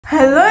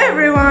Hello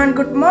everyone,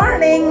 good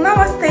morning,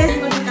 namaste.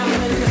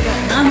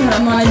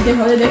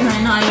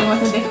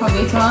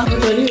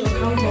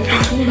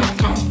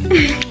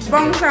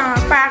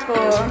 बङसँग पाको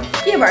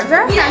के भन्छ?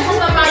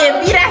 ए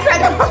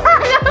बिरासँग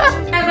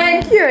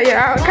के हो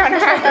यो खाना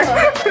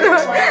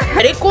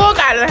अरे कोक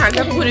हालेर खान्छ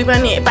पुरी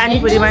पनि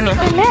पानीपुरी पनि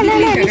ला ला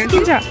ला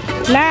निस्किन्छ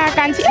ला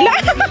कान्छी ला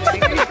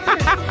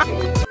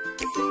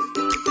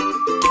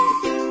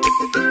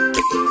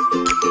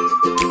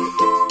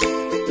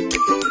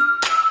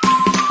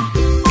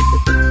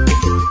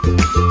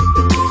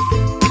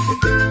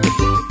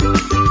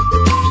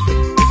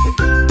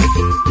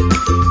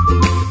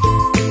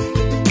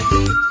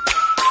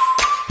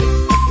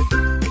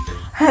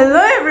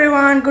Hello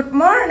everyone, good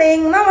morning,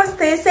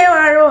 namaste,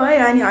 सेवारो है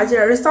अनि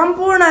हजुरहरु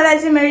सम्पूर्णलाई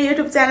चाहिँ मेरो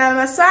YouTube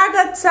च्यानलमा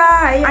स्वागत छ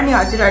है अनि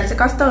हजुरहरु चाहिँ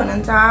कस्तो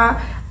हुनुहुन्छ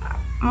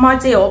म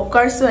चाहिँ होप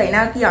गर्छु हैन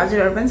कि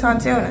हजुरहरु पनि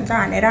सन्चै हुनुहुन्छ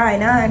भनेर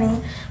हैन अनि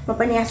म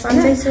पनि यहाँ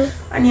सन्चै छु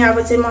अनि अब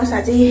चाहिँ म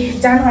साथी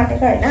जानु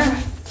आँटेको हैन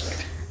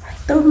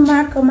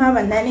तुमाकोमा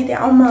भन्दा नि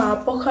त्यहाँ अम्मा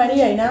पोखरी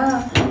हैन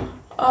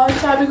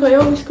चाबी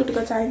खोयो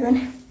स्कुटीको चाबी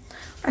पनि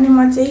अनि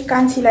म चाहिँ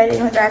कान्छीलाई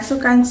लिन गएको छु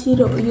कान्छी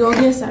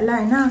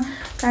योगेशहरुलाई हैन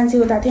कान्छी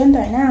उता थियो नि त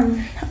हैन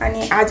अनि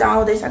आज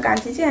आउँदैछ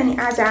कान्छी चाहिँ अनि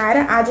आज आएर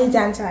आजै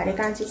जान्छ अरे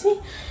कान्छी चाहिँ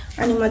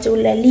अनि म चाहिँ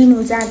उलाई लिनु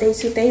जाँदै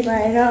छु त्यही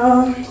भएर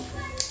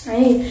है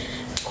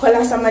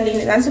खोलासम्म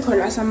लिनु जान्छु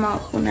खोलासम्म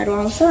उनीहरु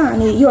आउँछ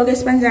अनि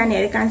योगेश पनि जाने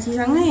अरे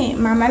कान्छीसँगै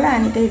मामालाई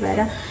अनि त्यही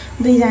भएर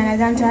दुई जना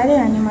जान्छ अरे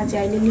अनि म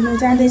चाहिँ अहिले लिनु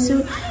जाँदै छु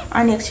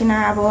अनि एकछिन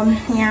अब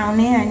यहाँ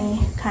आउने अनि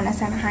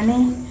खानासाना खाने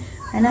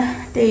हैन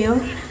त्यही हो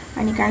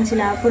अनि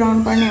कान्छीलाई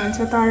पुर्याउनु पर्ने हुन्छ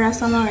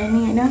तरसम्म हैन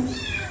हैन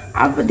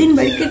अब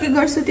दिनभरि के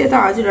गर्छु त्यो त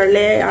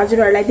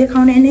हजुरहरुलाई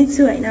देखाउने नै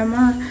छु हैन म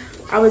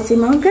अब चाहिँ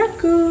म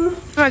गएको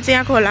म चाहिँ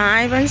यहाँ खोला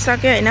आइ पनि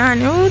सके हैन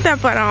अनि उता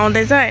पर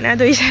आउँदैछ हैन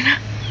दुई जना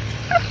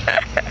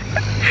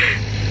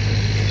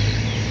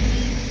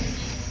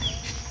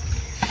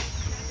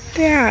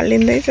त्यहाँ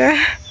हालिँदैछ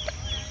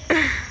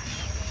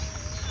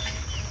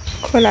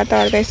खोला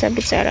तर्दैछ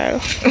बिचाराहरु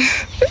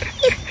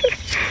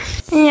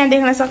यहाँ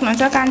देख्न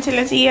सक्नुहुन्छ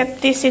कान्छीले चाहिँ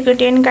यति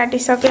सिकुटी पनि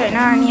काटिसक्यो हैन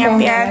अनि यहाँ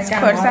प्याज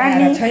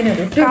खोर्सानी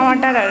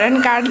टमाटरहरु पनि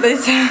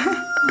काट्दैछ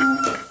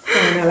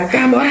हैन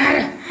काम भएर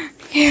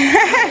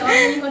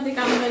कति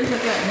काम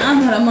गरिसक्यो हैन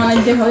तर मलाई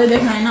देखाउँदै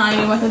देखाएन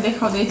अहिले मात्र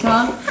देखाउँदै छ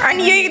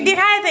अनि यो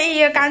देखाए त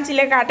यो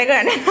कान्छीले काटेको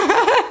हैन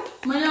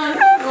मैले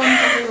गर्नु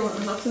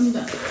सक्छु नि त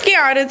के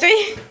अरु चाहिँ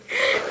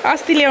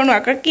अस्ति ल्याउनु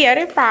भएको के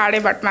अरे पहाडे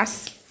भटमास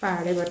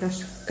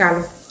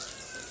कालो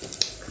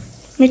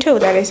मिठो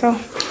हुँदा रहेछ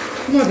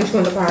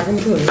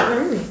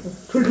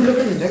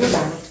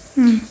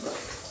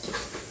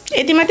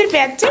यति मात्रै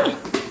प्याज चाहिँ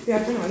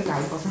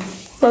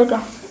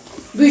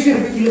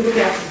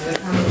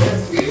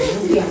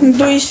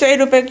 200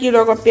 रुपैयाँ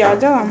किलोको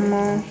प्याज हो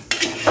अम्मा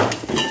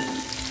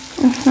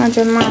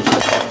हजुर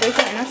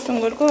हैन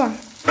सुँगुरको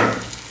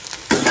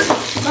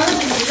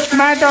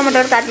मलाई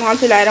टमाटर काट्नु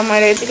अल्छी लगाएर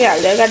मैले यतिकै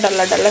हाल्दै क्या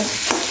डल्ला डल्ला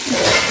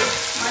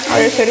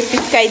अरू फेरि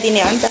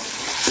पिस्काइदिने हो नि त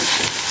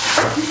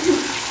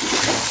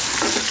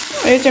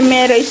यो चाहिँ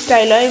मेरो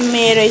स्टाइल है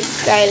मेरो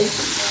स्टाइल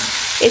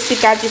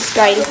एसिकाची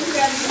स्टाइल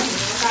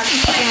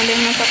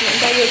देख्न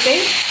सक्नुहुन्छ यो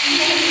चाहिँ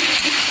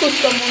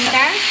इस्कुसको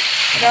मुन्टा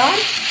र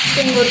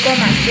सुँगुरको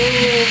मासु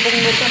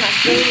बुङ्गुरको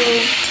मासु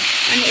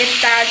अनि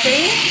यता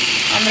चाहिँ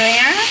हाम्रो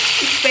यहाँ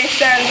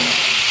स्पेशल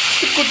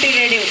सिकुटी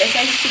रेडी हुँदैछ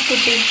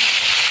सिकुटी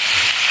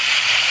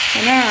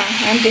हैन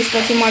अनि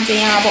त्यसपछि म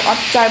चाहिँ यहाँ अब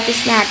अचार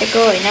पिस्न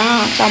आँटेको हैन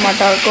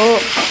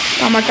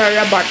टमाटर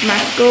र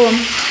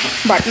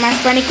भटमास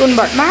पनि कुन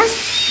भटमास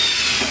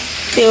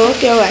त्यो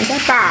के भन्छ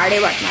पहाडे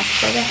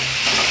भटमासको क्या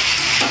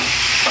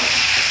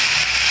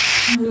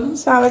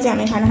सब चाहिँ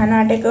हामी खाना खान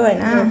आँटेको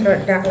हैन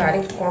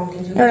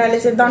एउटाले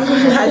चाहिँ दनको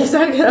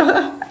हालिसक्यो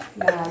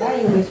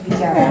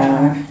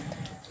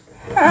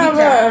अब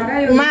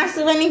मासु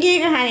पनि के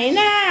खाने हैन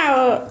अब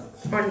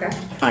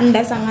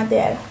अन्डासँग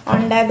त्यहाँ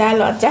अन्डा दाल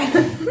अचार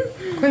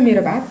खोइ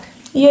मेरो भात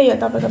यो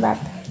तपाईको भात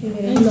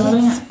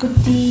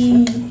स्कुटी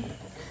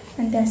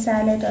अनि त्यहाँ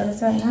स्यालेडहरु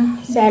छ हैन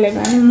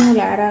स्यालेडमा पनि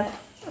मुलाएर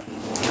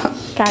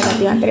कागा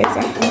दियो अन्त रहेछ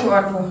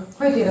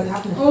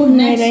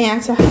मेरो यहाँ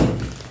छ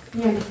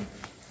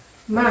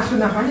मासु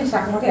नखाने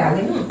साग मात्रै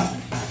हाल्दिनु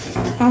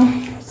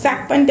साग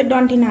पनि त्यो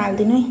डन्ठीमा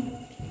हाल्दिनु है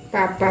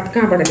पात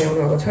कहाँबाट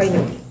ल्याउनु अब छैन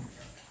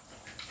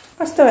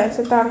कस्तो भएछ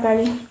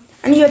तरकारी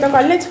अनि यो त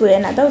कहिले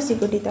छुएन त हौ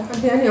सिकुटी त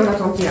एउटा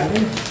चम्ची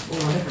हाल्दैन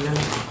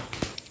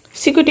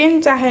सिकुटी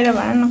पनि चाखेर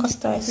भन न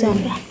कस्तो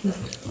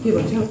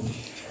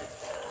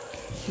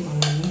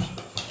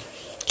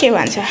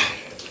भएछ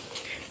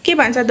के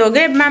भन्छ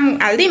धोग्रे माम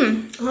हाल्दिम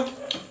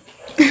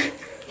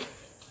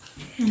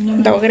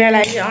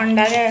धोग्रेलाई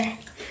अन्डा क्या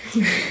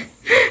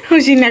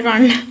उसिनेको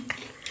अन्डा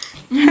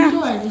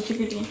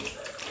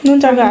नुन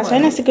चर्को हाल्छ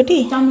होइन सिकुटी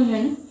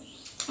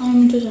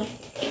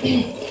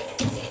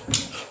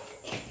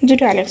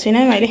जुठो हालेको छुइनँ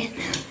है मैले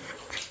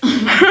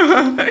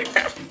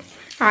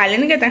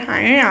हालेन के त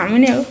खाने हामी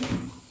नै हो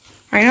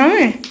होइन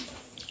हामीले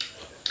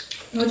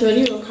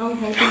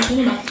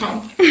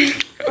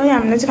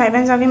चाहिँ खाइ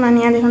पनि सक्यौँ अनि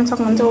यहाँ देख्न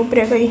सक्नुहुन्छ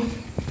उब्रेकै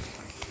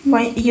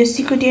यो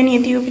सिकुटी पनि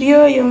यति उब्रियो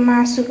यो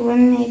मासुको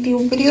पनि यति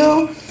उब्रियो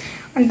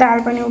अनि दाल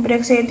पनि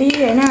उब्रेको छ यति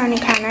हैन अनि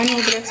खाना पनि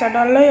उब्रेको छ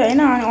डल्लै हैन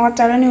अनि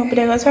अचार पनि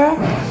उब्रेको छ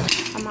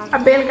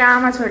अब बेलुका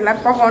आमा छोरीलाई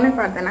पकाउनै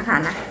पर्दैन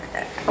खाना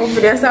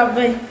उब्रियो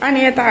सबै अनि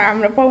यता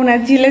हाम्रो पाहुना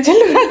जीले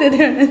चाहिँ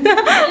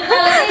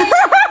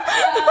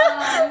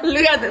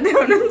लुगा धुँदै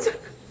हुनुहुन्छ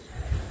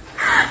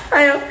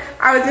आयो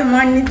अब चाहिँ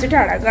मर्नी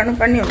जुठाडा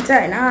गर्नुपर्ने हुन्छ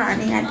हैन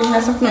अनि यहाँ देख्न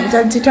सक्नुहुन्छ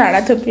जुठाडा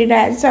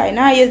थुप्रिरहेको छ हैन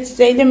यो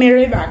चाहिँ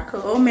मेरै भएको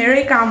हो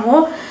मेरै काम हो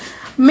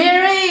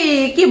मेरै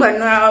के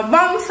भन्नु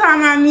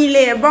वंशमा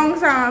मिले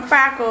वंशमा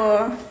पाएको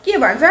के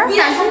भन्छ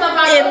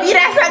ए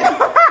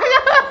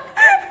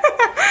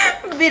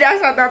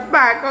विरासत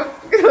पाएको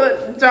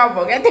जब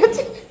हो क्या त्यो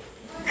चाहिँ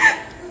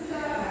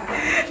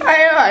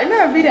आयो हैन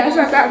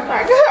विरासत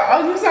पाएको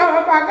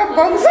वंशमा पाएको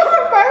वंशमा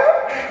पाएको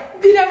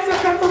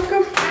विरासत पाएको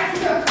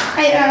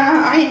आयो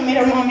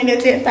मेरो मम्मीले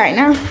चाहिँ यता हैन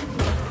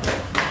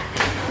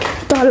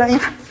तल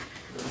यहाँ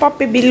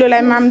पप्पी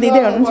बिल्लुलाई माम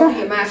दिँदै हुनुहुन्छ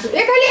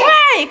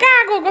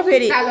कहाँ गएको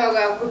फेरि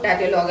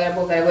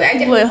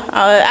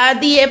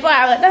दिए पो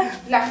अब त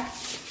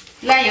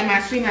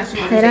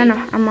हेर न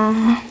आमा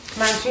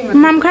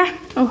माम खा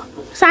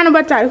सानो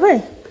बच्चाहरू खोइ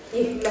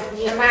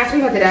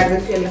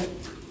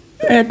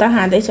यता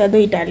खाँदैछ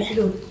दुईटाले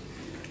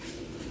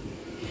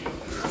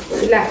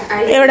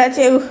एउटा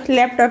चाहिँ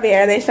ल्यापटप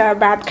हेर्दैछ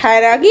भात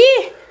खाएर कि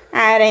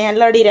आएर यहाँ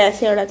लडिरहेछ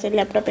एउटा चाहिँ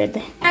ल्यापटप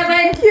हेर्दै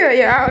के हो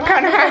यो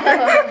खाना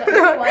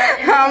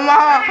म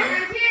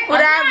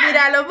पुरा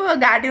बिरालो पो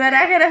घाँटीमा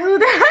राखेर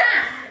सुधा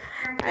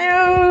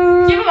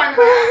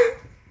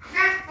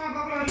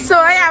सो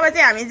है अब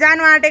चाहिँ हामी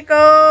जानु आँटेको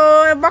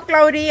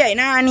बक्लौरी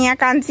होइन अनि यहाँ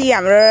कान्छी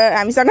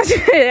हामीसँग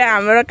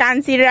हाम्रो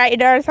कान्छी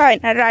राइडर छ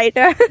होइन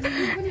राइडर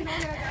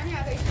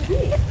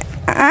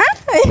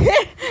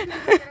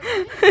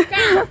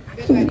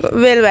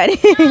बेलबारी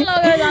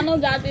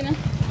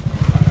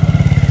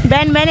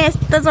बिहान बिहान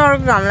यस्तो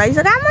चर्को घाम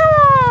लागिसक्यो आमा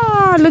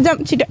लु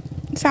जाउँ छिटो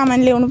सामान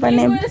ल्याउनु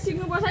पर्ने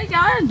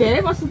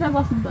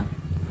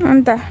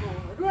अन्त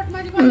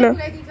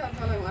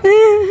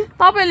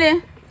तपाईँले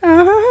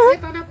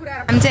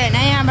हामी चाहिँ होइन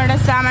यहाँबाट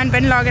सामान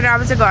पनि लगेर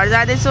अब चाहिँ घर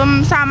जाँदैछौँ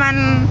सामान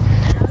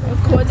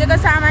खोजेको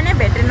सामानै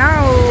भेटेन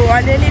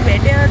अलिअलि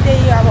भेट्यो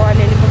त्यही अब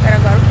अलिअलि बोकेर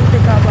घर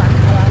कुटेको अब हामी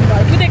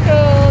घर कुटेको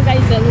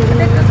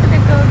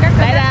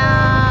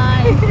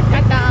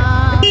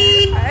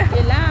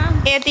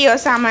यति हो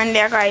सामान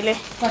ल्याएको अहिले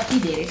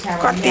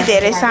कति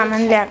धेरै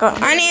सामान ल्याएको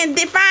अनि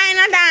यति पाएन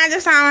त आज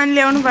सामान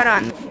ल्याउनु पर्यो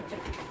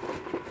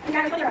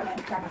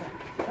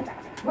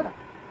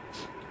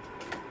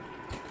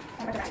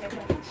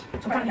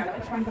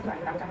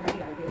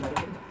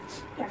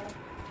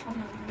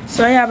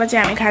सो है अब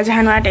चाहिँ हामी खाजा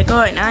खानु आँटेको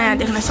होइन यहाँ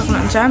देख्न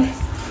सक्नुहुन्छ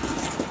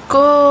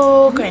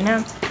कोक होइन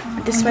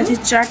त्यसपछि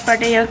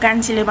चटपटे यो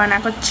कान्छीले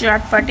बनाएको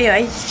चटपटे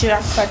है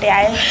चटपटे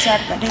आयो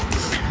चटपटे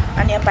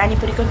अनि यहाँ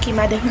पानीपुरीको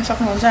किमा देख्न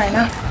सक्नुहुन्छ होइन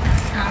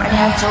अनि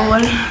यहाँ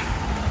झोल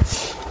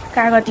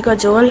कागतीको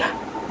झोल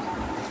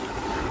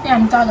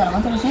हामी 4 हजार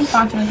मात्रै रहेछ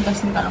 5 बजी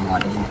 10 निकाल्नु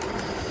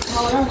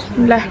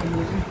ल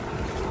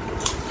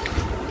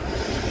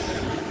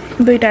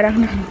दुईटा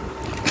राख्नु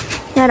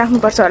यहाँ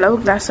राख्नुपर्छ होला हौ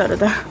ग्लासहरू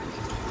त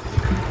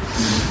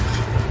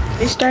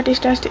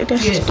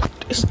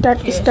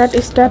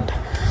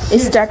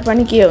स्टार्ट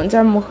पनि के हुन्छ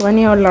मुख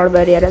पनि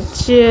लडबरिएर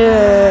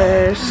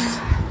चियर्स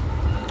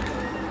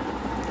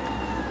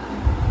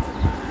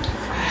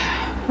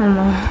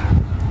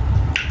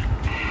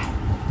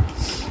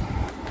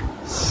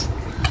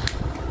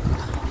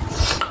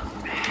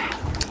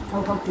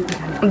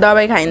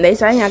दबाई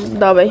खाइँदैछ है यहाँ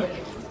दबाई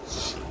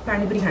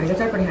पानीपुरी खानेको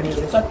चटपटी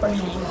खानेको चटपटी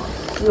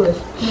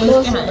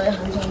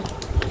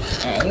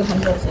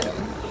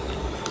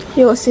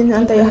यो सिन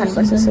अन्त यो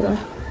खानुपर्छ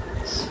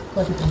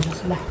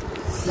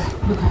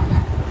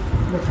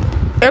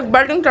एक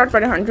बाल्टी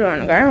चटपटी खान्छु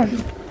भनेको है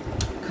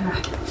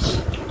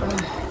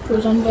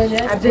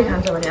अझै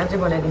खान्छ भने अझै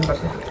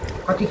बनाइदिनुपर्छ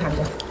कति खान्छ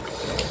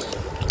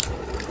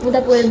उता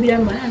पुगेर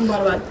बिराम भयो अनि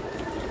बर्बाद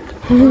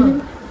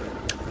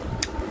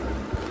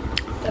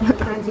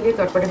मान्छेले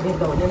चटपटी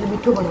देख्दा भने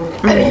मिठो बनाउँछ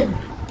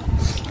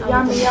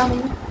यामी यामी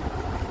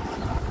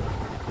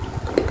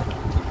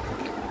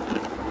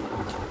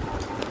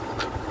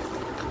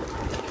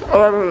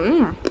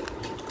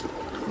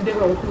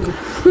देखो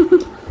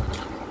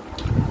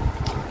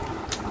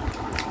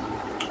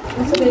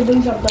ऐसे एकदम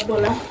शब्द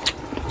बोला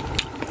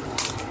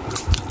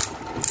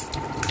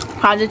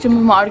आज चाहिँ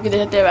मुखमा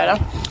अड्किँदैछ त्यही भएर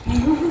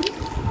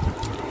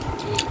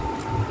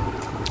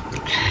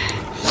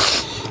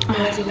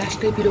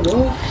लास्टै पिरो भयो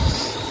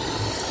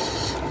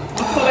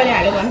अक्कबारे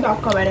हाल्यो भने त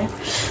अक्कबारे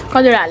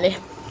कतिवटा हालेँ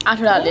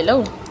 8वटा हालेँ ल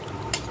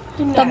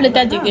तपाईँले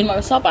त्यहाँ झिक्दिनु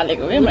मलाई सब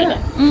हालेको है मैले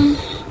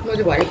म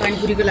चाहिँ भरे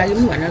पानीपुरीको लागि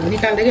पनि भनेर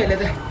निकाल्दै अहिले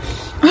त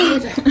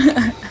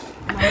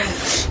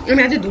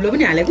अनि अझै धुलो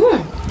पनि हालेको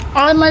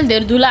मैले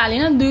धेरै धुलो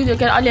हालिनँ 2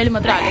 झोकेर अलिअलि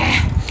मात्र हालेँ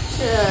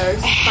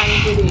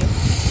पानीपुरी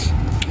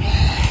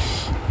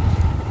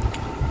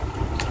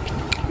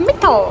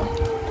मिठो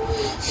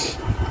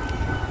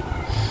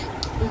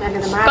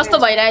कस्तो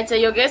भइरहेछ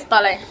यो गेस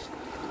तँलाई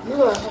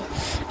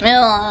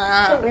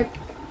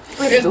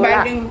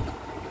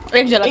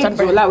एक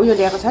झोला उयो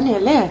ल्याएको छ नि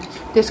यसले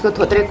त्यसको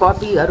थोत्रे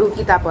कपीहरू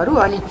किताबहरू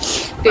अनि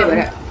त्यही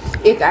भएर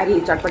एक आरी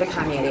चटपटे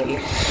खाने अरे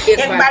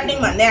एक बाल्टिङ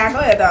भन्दै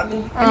आएको यो त अघि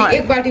अनि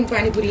एक बाल्टिङ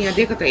पानीपुरी यहाँ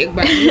देख त एक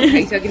बाल्टिङ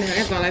खाइसकिन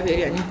भने तँलाई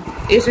फेरि अनि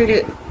यसैले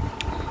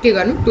के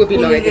गर्नु टोपी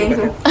लगाइदिनु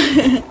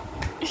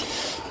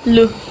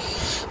लु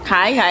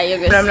खाइ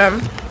यो राम राम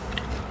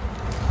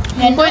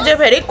कोही चाहिँ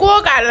फेरि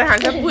कोक हालेर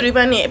खान्छ पुरी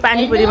पनि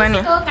पानीपुरी पनि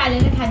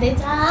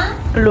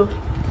लु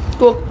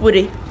कोक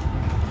पुरी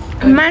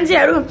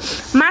मान्छेहरू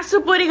मासु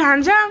पुरी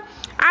खान्छ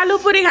आलु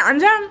पुरी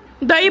खान्छ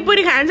दही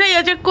पुरी खान्छ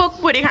यो चाहिँ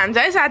कोक पुरी खान्छ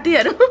है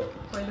साथीहरू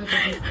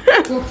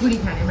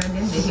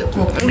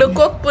लु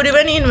कोक पुरी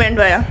पनि इन्भेन्ट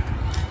भयो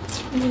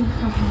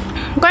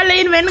कसले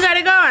इन्भेन्ट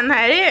गरेको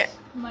भन्दाखेरि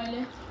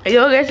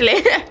योगेशले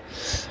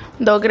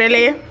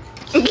धोक्रेले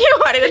के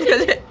गरेको थियो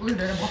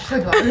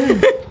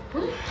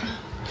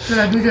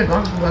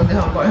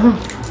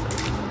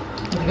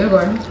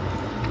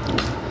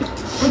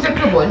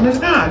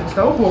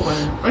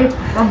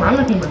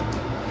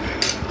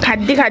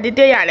खाद्दी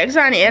त्यही हालेको छ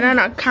अनि हेर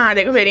न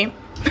खाँदेको फेरि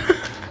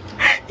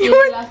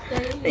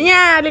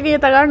यहाँ अलिक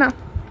यता गर न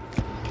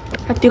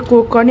त्यो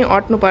कोक नि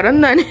अट्नु पर्यो नि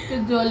त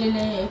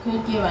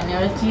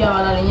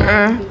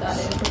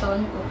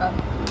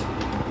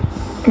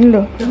नि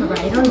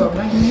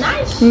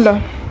ल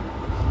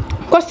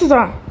कस्तो छ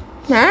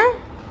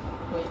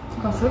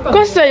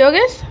कस्तो छ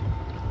योगेश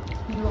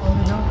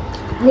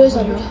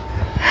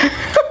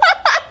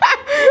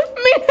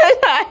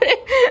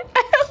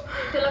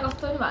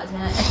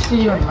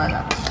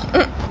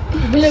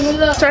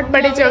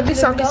चटपटी चाहिँ अघि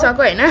सकिसक्यो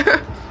होइन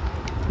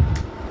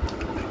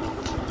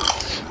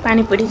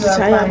पानीपुरी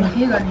चाहिँ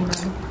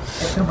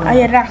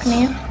छ राख्ने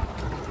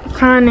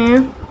खाने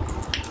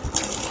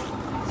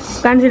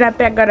कान्छीलाई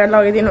प्याक गरेर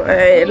लगाइदिनु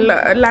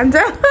लान्छ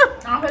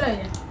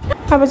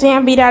अब चाहिँ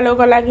यहाँ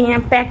बिरालोको लागि यहाँ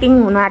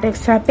प्याकिङ हुन आँटेको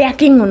छ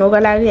प्याकिङ हुनुको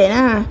लागि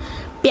होइन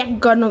प्याक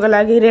गर्नुको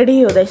लागि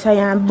रेडी हुँदैछ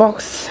यहाँ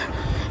बक्स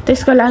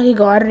त्यसको लागि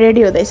घर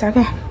रेडी हुँदैछ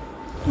क्या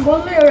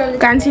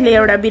कान्छीले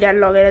एउटा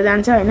बिरालो लगेर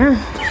जान्छ होइन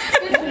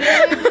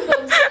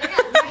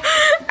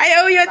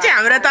यो चाहिँ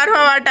हाम्रो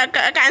तर्फबाट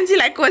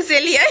कान्छीलाई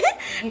कोसेली है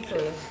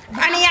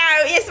अनि यहाँ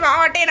यसमा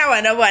अटेन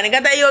भनेर भनेको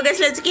त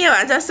योगेशले चाहिँ के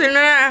भन्छ सुन्नु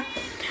न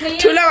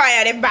ठुलो भयो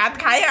अरे भात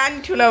खायो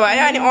अनि ठुलो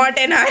भयो अनि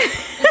अटेन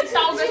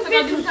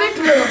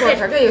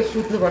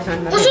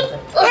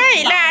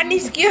ला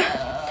निस्क्यो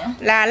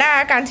ला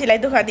कान्छीलाई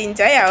दुःख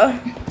दिन्छ है हो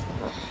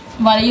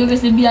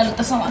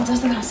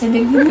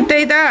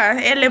त्यही त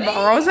यसले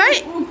भगाउँछ है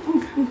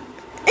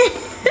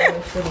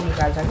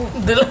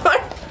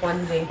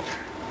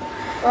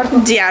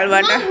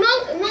झ्यालबाट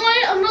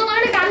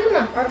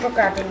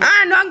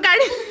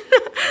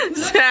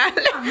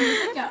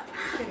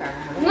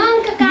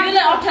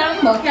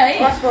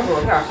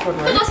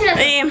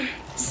ए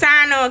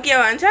सानो के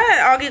भन्छ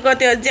अघिको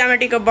त्यो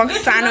ज्यामेट्रीको बक्स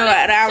सानो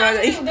भएर अब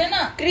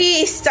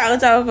क्रिस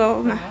चाउचाउको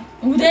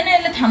हुँदैन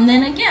यसले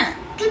थाम्दैन क्या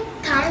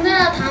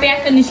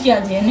प्याक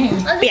निस्किहाल्छ नि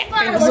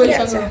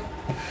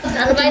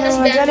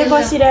मजाले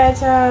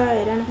बसिरहेछ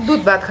हेर न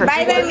दुध भात खान्छ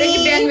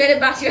बिहान मेरो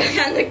बासी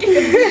खान्छ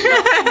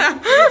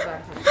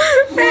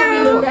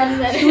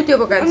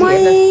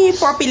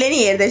पपीले नि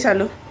हेर्दैछ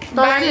लु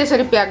तँलाई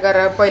यसरी प्याक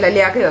गरेर पहिला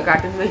ल्याएकै हो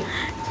कार्टुनमै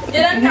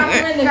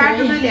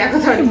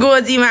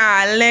गोजीमा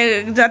हाल्ने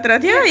जत्रा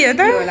थियो यो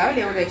त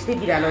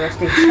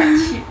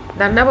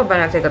धन्ना पो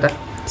बनाएको त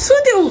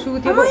सुत्यो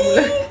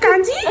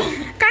कान्छी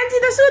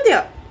त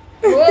सुत्यो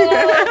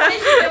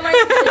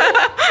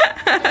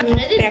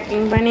प्याकिङ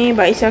पनि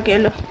भइसक्यो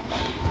लु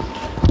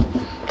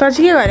त चाहिँ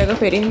के गरेको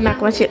फेरि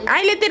नाकमा छिर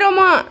अहिलेतिर म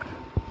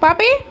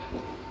पपी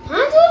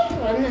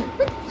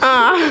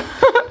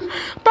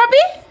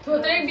पपी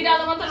थोत्रे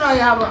बिरालो मात्र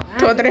रह्यो अब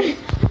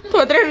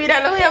थोत्रे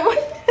बिरालो अब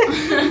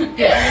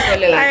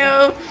आयो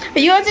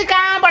यो चाहिँ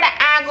कहाँबाट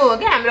आएको हो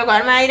क्या हाम्रो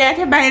घरमा आइरहेको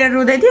थियो बाहिर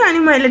रुँदै थियो अनि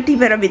मैले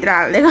टिपेर भित्र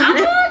हाल्दै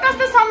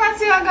कस्तो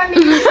समाजसेवा गर्ने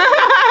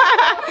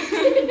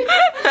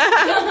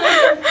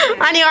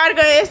अनि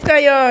अर्को यसको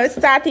यो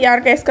साथी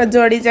अर्को यसको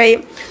जोडी चाहिँ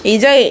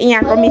हिजो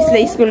यहाँको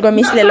मिसले स्कुलको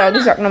मिसले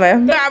लगिसक्नु भयो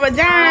अब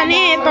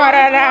जाने तर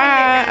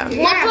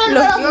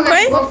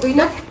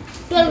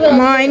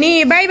नि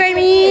बाई बाई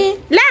मी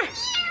ला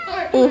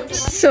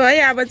सो है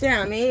अब चाहिँ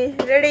हामी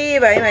रेडी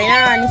भयौँ होइन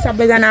अनि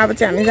सबैजना अब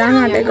चाहिँ हामी जान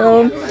आँटेको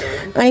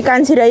अनि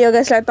कान्छी र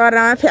योगेशलाई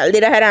तरामा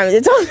फ्यालिदिइराखेर हामी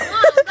चाहिँ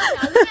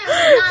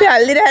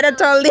फ्यालिदिइराखेर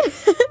चल्दिउँ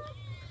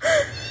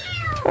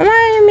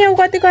म्याउ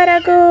कति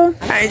कराएको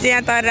हामी चाहिँ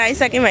यहाँ तर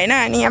आइसक्यौँ होइन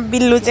अनि यहाँ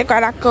बिल्लु चाहिँ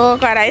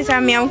कराएछ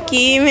म्याउ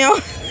कि म्याउ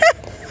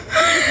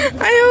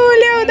आयो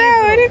ल्याउँदा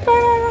अरे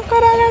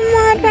कराएर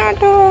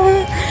मार्नु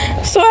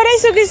स्वरै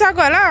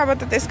सुकिसक्यो होला अब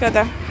त त्यसको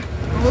त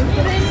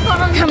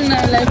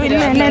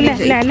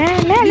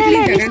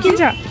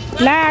निस्किन्छ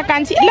ला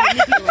कान्छी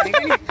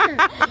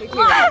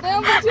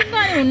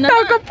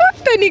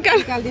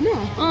निकाल्दिनु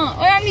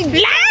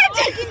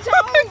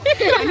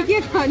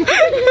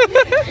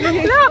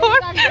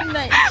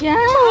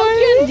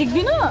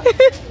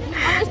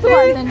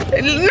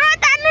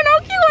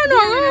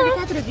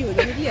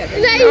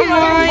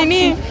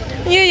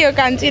यो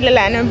कान्छीले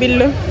लानु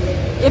बिल्लु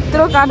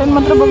यत्रो कार्टुन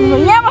मात्र बोक्नु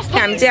यहाँ बस्छ।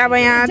 हामी चाहिँ अब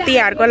यहाँ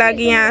तिहारको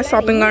लागि यहाँ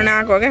सपिङ गर्न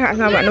आएको हो क्या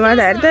खासमा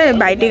भन्नुपर्दाखेरि त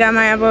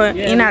भाइटिकामा अब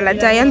यिनीहरूलाई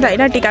चाहियो नि त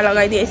होइन टिका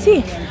लगाइदिएपछि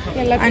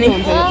अनि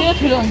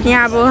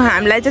यहाँ अब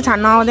हामीलाई चाहिँ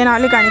छान्न आउँदैन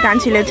अलिक अनि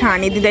कान्छीले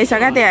छानिदिँदैछ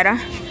क्या त्यहाँ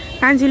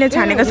कान्छीले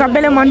छानेको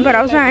सबैले मन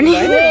पराउँछ अनि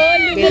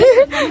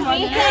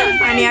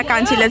यहाँ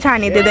कान्छीले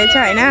छानिदिँदैछ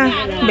होइन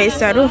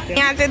भेस्टहरू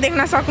यहाँ चाहिँ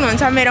देख्न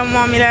सक्नुहुन्छ मेरो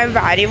मम्मीलाई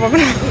भारी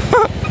बोक्नु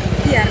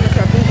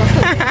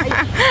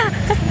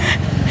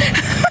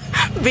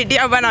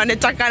भिडियो बनाउने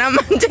चक्करमा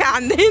मान्छे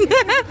हान्दैन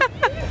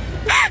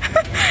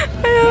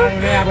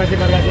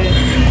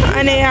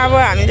अनि अब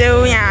हामी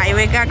चाहिँ यहाँ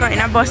हाइवे गएको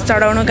होइन बस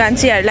चढाउनु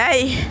कान्छीहरूलाई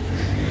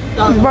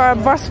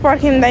बस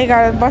पर्खिँदै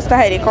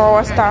बस्दाखेरिको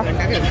अवस्था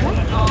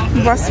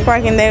बस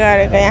पर्खिँदै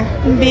गरेको यहाँ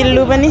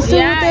बिल्लु पनि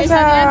सुतेछ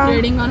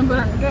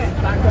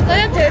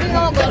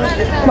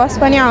बस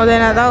पनि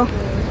आउँदैन त हौ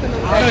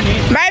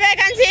बाई बाई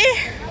कान्छी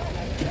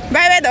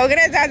बाई बाई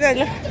धोक्रे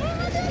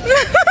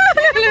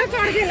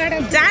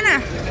जान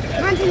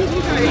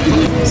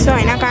सो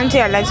होइन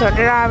कान्छीहरूलाई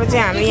छोडेर अब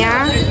चाहिँ हामी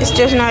यहाँ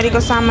स्टेसनरीको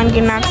सामान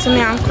किन्न आएको छौँ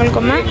यहाँ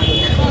अङ्कलकोमा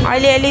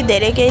अलिअलि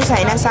धेरै केही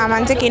छैन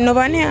सामान चाहिँ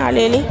किन्नुपर्ने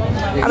अलिअलि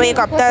अब एक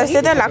हप्ता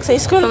जस्तै त लाग्छ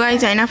स्कुल गई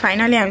छैन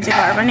फाइनली हामी चाहिँ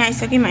घर पनि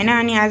आइसक्यौँ होइन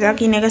अनि आज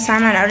किनेको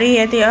सामानहरू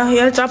यति हो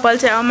यो चप्पल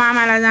चाहिँ अब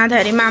मामालाई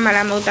जाँदाखेरि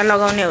मामालाई म उता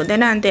लगाउने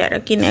हुँदैन अनि त्यही भएर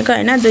किनेको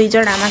होइन 2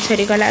 जोडामा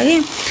छोरीको लागि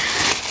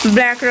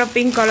ब्ल्याक र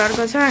पिङ्क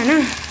कलरको छ होइन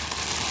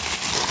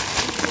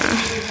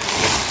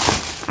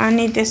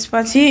अनि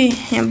त्यसपछि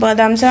यहाँ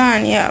बदाम छ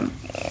अनि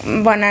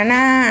बनाना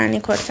अनि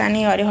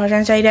खोर्सानी हरियो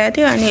खोर्सानी चाहिरहेको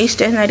थियो अनि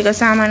स्टेसनरीको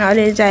सामान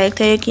अलिअलि चाहिएको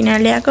थियो किनेर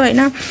ल्याएको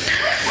होइन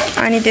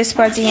अनि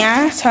त्यसपछि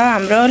यहाँ छ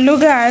हाम्रो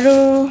लुगाहरू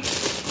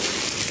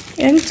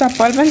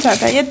चप्पल पनि छ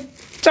त यो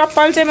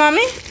चप्पल चाहिँ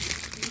मम्मी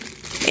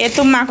ए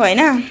तुम्माको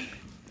होइन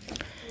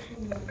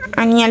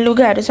अनि यहाँ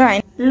लुगाहरू छ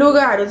होइन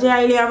लुगाहरू चाहिँ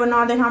अहिले अब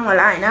नदेखाउँ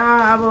होला होइन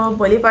अब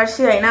भोलि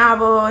पर्सि होइन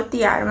अब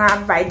तिहारमा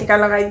भाइटिका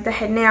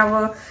लगाइदिँदाखेरि नै अब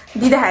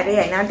दिँदाखेरि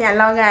होइन त्यहाँ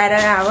लगाएर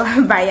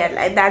अब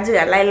भाइहरूलाई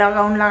दाजुहरूलाई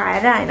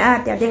लगाएर होइन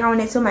त्यहाँ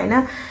देखाउने छौँ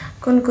होइन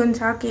कुन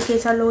छ के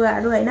छ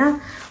लुगाहरू होइन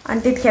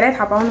अनि त्यतिखेरै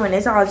थाहा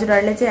पाउनुहुनेछ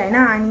हजुरहरूले चाहिँ होइन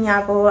अनि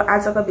अब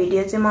आजको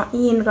भिडियो चाहिँ म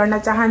इन्ड गर्न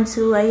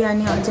चाहन्छु है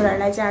अनि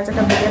हजुरहरूलाई चाहिँ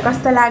आजको भिडियो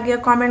कस्तो लाग्यो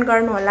कमेन्ट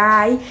गर्नु होला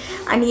है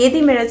अनि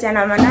यदि मेरो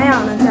च्यानलमा नयाँ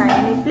हुनुहुन्छ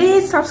भने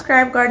प्लिज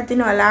सब्सक्राइब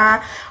गरिदिनु होला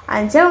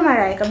अनि छेउमा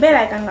रहेको बेल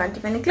आइकन घन्टी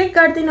पनि क्लिक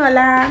गरिदिनु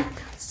होला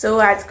सो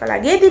आजको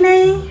लागि यति नै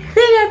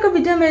फेरि अर्को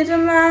भिडियो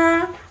भेटौँला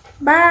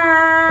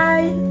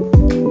बाई